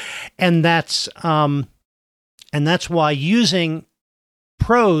 And that's why using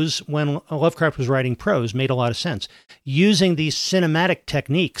prose, when Lovecraft was writing prose, made a lot of sense. Using these cinematic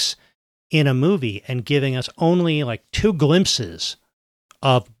techniques in a movie and giving us only like 2 glimpses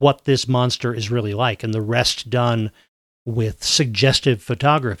of what this monster is really like, and the rest done with suggestive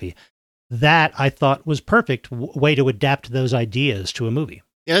photography. That, I thought, was perfect way to adapt those ideas to a movie.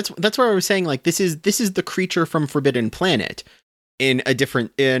 Yeah, that's where I was saying, like, this is the creature from Forbidden Planet in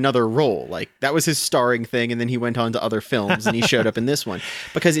another role. Like, that was his starring thing, and then he went on to other films, and he showed up in this one.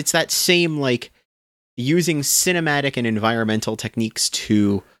 Because it's that same, like, using cinematic and environmental techniques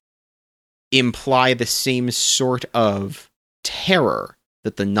to imply the same sort of terror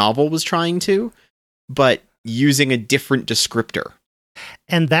that the novel was trying to, but using a different descriptor.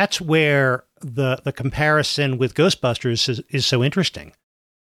 And that's where the comparison with Ghostbusters is so interesting.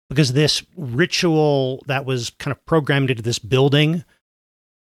 Because this ritual that was kind of programmed into this building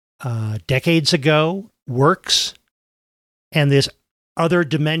decades ago works, and this other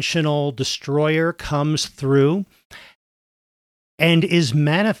dimensional destroyer comes through and is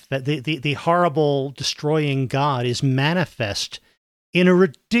manifest. The horrible destroying god is manifest in a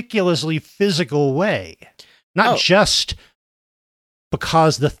ridiculously physical way. Not just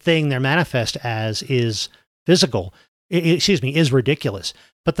because the thing they're manifest as is physical, is ridiculous.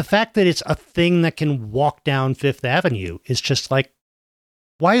 But the fact that it's a thing that can walk down Fifth Avenue is just like,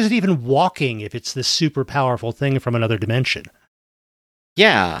 why is it even walking if it's this super powerful thing from another dimension?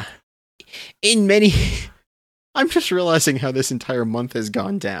 Yeah. In many... I'm just realizing how this entire month has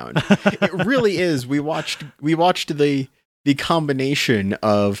gone down. It really is. We watched the combination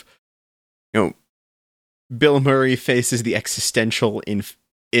of, Bill Murray faces the existential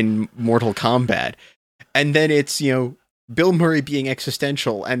in Mortal Kombat, and then it's, Bill Murray being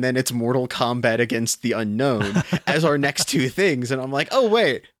existential, and then it's Mortal Kombat against the unknown as our next two things. And I'm like, oh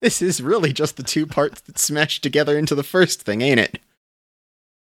wait, this is really just the two parts that smashed together into the first thing, ain't it?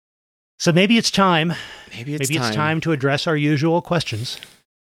 So maybe it's time. Maybe it's time to address our usual questions.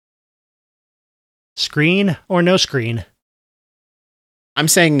 Screen or no screen? I'm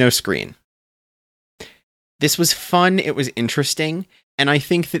saying no screen. This was fun. It was interesting. And I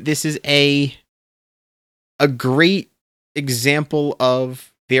think that this is a great example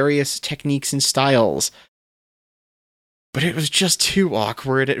of various techniques and styles. But it was just too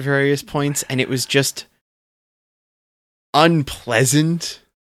awkward at various points. And it was just unpleasant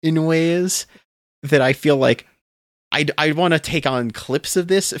in ways that I feel like I want to take on clips of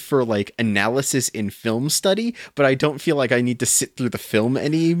this for like analysis in film study, but I don't feel like I need to sit through the film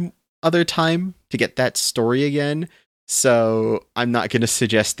any other time to get that story again. So I'm not going to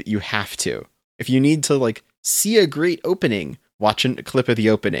suggest that you have to. If you need to like see a great opening, watch a clip of the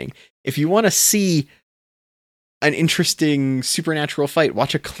opening. If you want to see an interesting supernatural fight,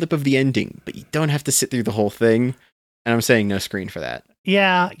 watch a clip of the ending, but you don't have to sit through the whole thing. And I'm saying no screen for that.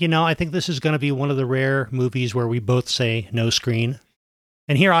 Yeah, I think this is going to be one of the rare movies where we both say no screen.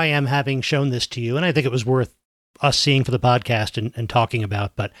 And here I am having shown this to you, and I think it was worth us seeing for the podcast and talking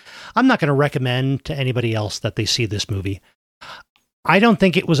about, but I'm not going to recommend to anybody else that they see this movie. I don't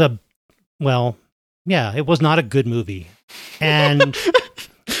think it was it was not a good movie. And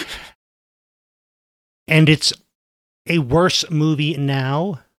and it's a worse movie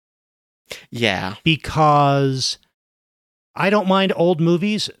now. Yeah. Because I don't mind old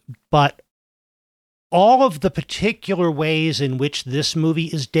movies, but all of the particular ways in which this movie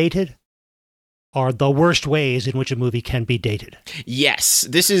is dated are the worst ways in which a movie can be dated. Yes,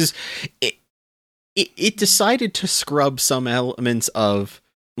 this is... It decided to scrub some elements of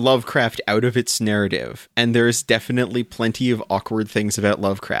Lovecraft out of its narrative, and there's definitely plenty of awkward things about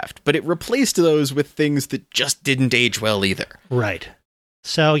Lovecraft, but it replaced those with things that just didn't age well either. Right.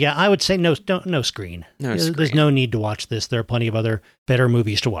 So, yeah, I would say no screen. No screen. There's no need to watch this. There are plenty of other better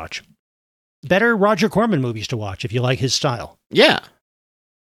movies to watch. Better Roger Corman movies to watch if you like his style. Yeah.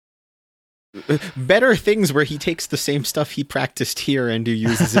 Better things where he takes the same stuff he practiced here and he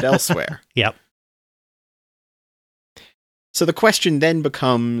uses it elsewhere. Yep. So the question then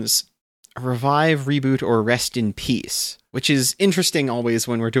becomes revive, reboot, or rest in peace, which is interesting always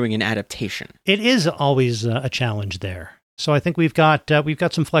when we're doing an adaptation. It is always a challenge there. So I think we've got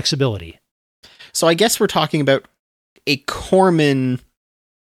some flexibility. So I guess we're talking about a Corman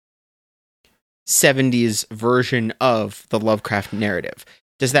 70s version of the Lovecraft narrative.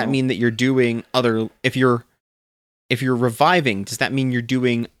 Does that mean that you're doing if you're reviving, does that mean you're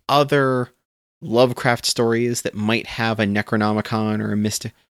doing other Lovecraft stories that might have a Necronomicon or a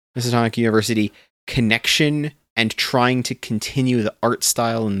Miskatonic University connection and trying to continue the art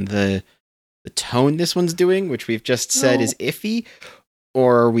style and the tone this one's doing, which we've just said is iffy?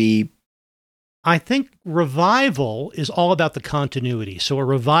 Or are we... I think revival is all about the continuity. So a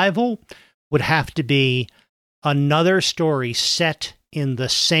revival would have to be another story set in the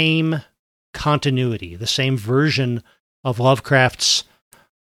same continuity, the same version of Lovecraft's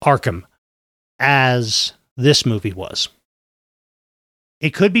Arkham as this movie was.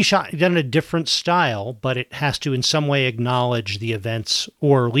 It could be done in a different style, but it has to in some way acknowledge the events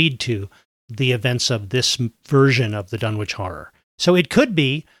or lead to the events of this version of the Dunwich Horror. So it could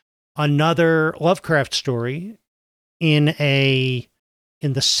be another Lovecraft story in the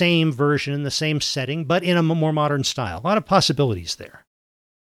same version, in the same setting, but in a more modern style. A lot of possibilities there.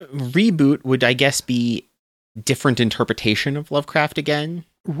 Reboot would, I guess, be different interpretation of Lovecraft again.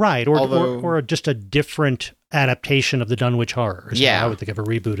 Right, or, Although- or just a different adaptation of the Dunwich Horror. Is Yeah. how I would think of a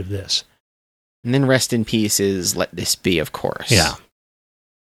reboot of this. And then Rest in Peace is Let This Be, of course. Yeah.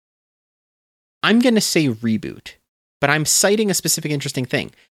 I'm going to say reboot, but I'm citing a specific interesting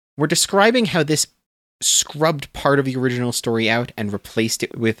thing. We're describing how this scrubbed part of the original story out and replaced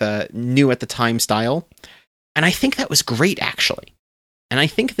it with a new at the time style. And I think that was great, actually. And I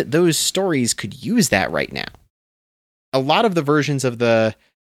think that those stories could use that right now. A lot of the versions of the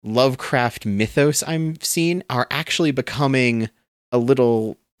Lovecraft mythos I'm seeing are actually becoming a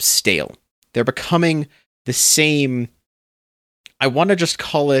little stale. They're becoming the same, I want to just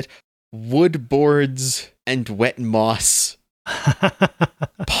call it wood boards and wet moss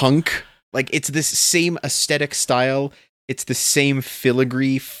punk. Like, it's this same aesthetic style. It's the same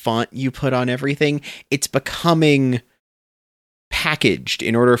filigree font you put on everything. It's becoming packaged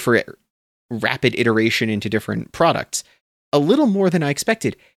in order for rapid iteration into different products. A little more than I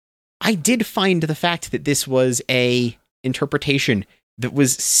expected. I did find the fact that this was a interpretation that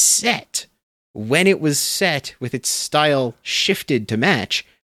was set when it was set with its style shifted to match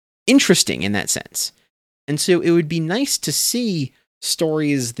interesting in that sense. And so it would be nice to see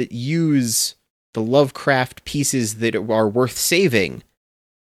stories that use the Lovecraft pieces that are worth saving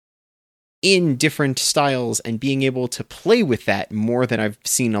in different styles and being able to play with that more than I've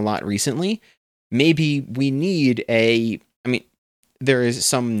seen a lot recently. Maybe we need there is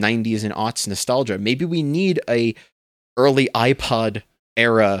some 90s and aughts nostalgia. Maybe we need a early iPod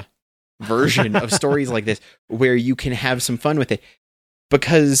era version of stories like this where you can have some fun with it,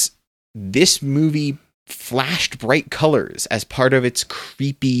 because this movie flashed bright colors as part of its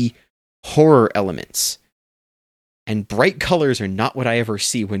creepy horror elements. And bright colors are not what I ever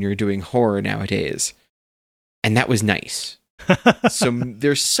see when you're doing horror nowadays. And that was nice. So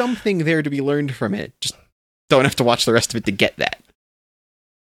there's something there to be learned from it. Just don't have to watch the rest of it to get that.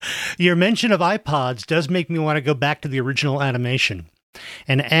 Your mention of iPods does make me want to go back to the original animation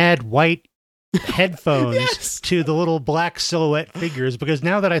and add white headphones Yes. to the little black silhouette figures, because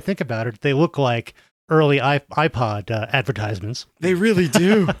now that I think about it, they look like early iPod advertisements. They really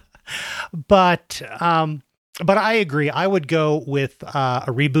do. But I agree. I would go with a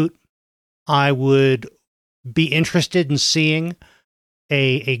reboot. I would be interested in seeing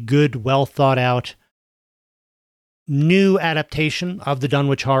a good, well thought out new adaptation of the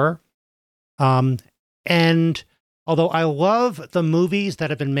Dunwich Horror. And although I love the movies that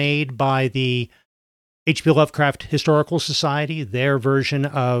have been made by the H.P. Lovecraft Historical Society, their version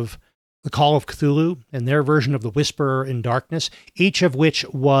of The Call of Cthulhu and their version of The Whisperer in Darkness, each of which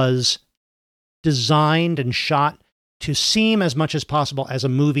was designed and shot to seem as much as possible as a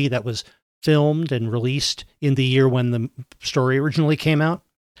movie that was filmed and released in the year when the story originally came out.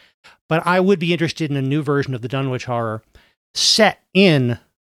 But I would be interested in a new version of the Dunwich Horror set in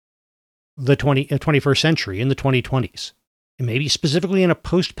the 21st century, in the 2020s, and maybe specifically in a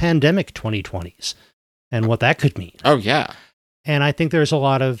post-pandemic 2020s, and what that could mean. Oh, yeah. And I think there's a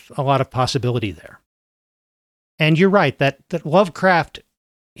lot of possibility there. And you're right that Lovecraft,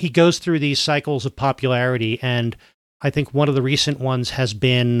 he goes through these cycles of popularity, and I think one of the recent ones has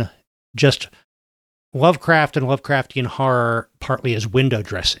been just Lovecraft and Lovecraftian horror partly as window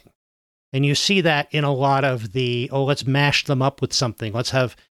dressing. And you see that in a lot of the, let's mash them up with something. Let's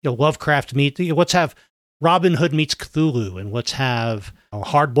have Lovecraft let's have Robin Hood meets Cthulhu, and let's have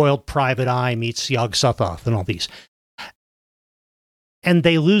Hard-Boiled Private Eye meets Yog-Sothoth, and all these. And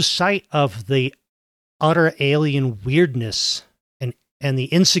they lose sight of the utter alien weirdness and the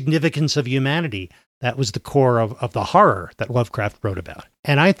insignificance of humanity that was the core of the horror that Lovecraft wrote about.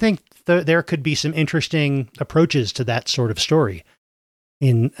 And I think there could be some interesting approaches to that sort of story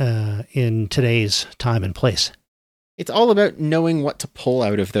in today's time and place. It's all about knowing what to pull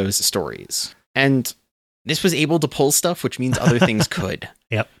out of those stories. And this was able to pull stuff, which means other things could.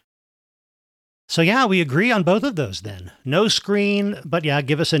 Yep. So yeah, we agree on both of those then. No screen, but yeah,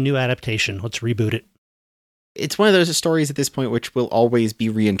 give us a new adaptation. Let's reboot it. It's one of those stories at this point which will always be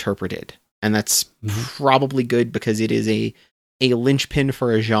reinterpreted. And that's probably good, because it is a linchpin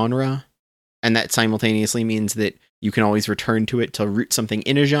for a genre. And that simultaneously means that you can always return to it to root something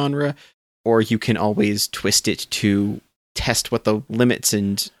in a genre, or you can always twist it to test what the limits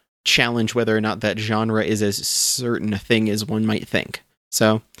and challenge whether or not that genre is as certain a thing as one might think.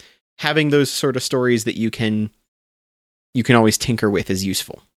 So having those sort of stories that you can always tinker with is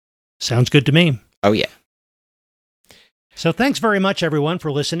useful. Sounds good to me. Oh, yeah. So thanks very much, everyone,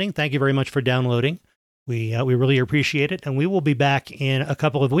 for listening. Thank you very much for downloading. We really appreciate it. And we will be back in a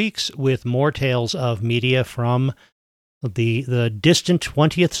couple of weeks with more tales of media from the distant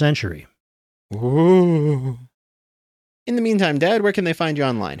 20th century. Ooh. In the meantime, Dad, where can they find you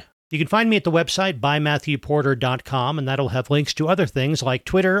online? You can find me at the website bymatthewporter.com, and that'll have links to other things like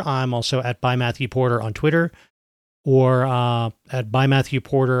Twitter. I'm also at bymatthewporter on Twitter, or at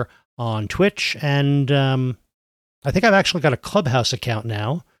bymatthewporter on Twitch. And I think I've actually got a Clubhouse account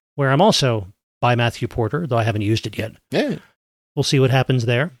now where I'm also bymatthewporter, though I haven't used it yet. Yeah. We'll see what happens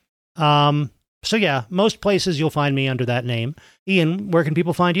there. So yeah, most places you'll find me under that name. Ian, where can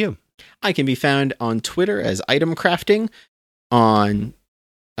people find you? I can be found on Twitter as Item Crafting, on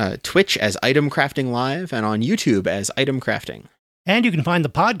Twitch as Item Crafting Live, and on YouTube as Item Crafting. And you can find the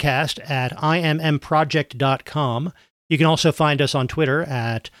podcast at immproject.com. You can also find us on Twitter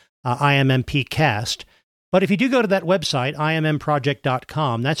at immpcast. But if you do go to that website,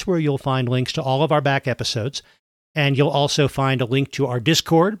 immproject.com, that's where you'll find links to all of our back episodes. And you'll also find a link to our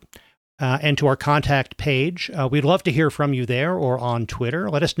Discord and to our contact page. We'd love to hear from you there or on Twitter.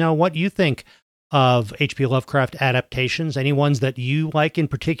 Let us know what you think of H.P. Lovecraft adaptations, any ones that you like in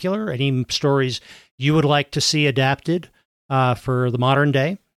particular, any stories you would like to see adapted for the modern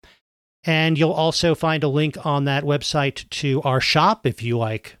day. And you'll also find a link on that website to our shop if you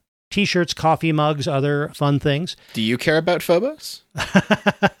like T-shirts, coffee mugs, other fun things. Do you care about Phobos?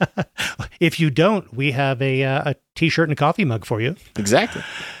 If you don't, we have a T-shirt and a coffee mug for you. Exactly.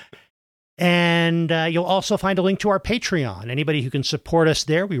 And you'll also find a link to our Patreon. Anybody who can support us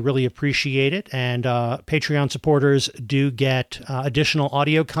there, we really appreciate it. And Patreon supporters do get additional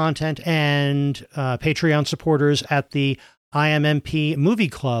audio content, and Patreon supporters at the IMMP Movie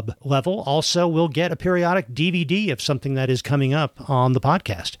Club level also will get a periodic DVD of something that is coming up on the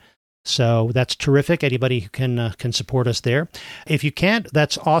podcast. So that's terrific. Anybody who can support us there. If you can't,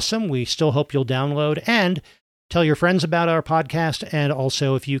 that's awesome. We still hope you'll download and tell your friends about our podcast. And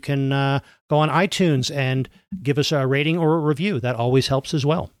also, if you can go on iTunes and give us a rating or a review, that always helps as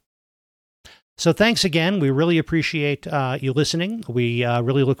well. So thanks again. We really appreciate you listening. We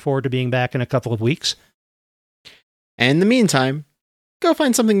really look forward to being back in a couple of weeks. And in the meantime, go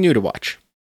find something new to watch.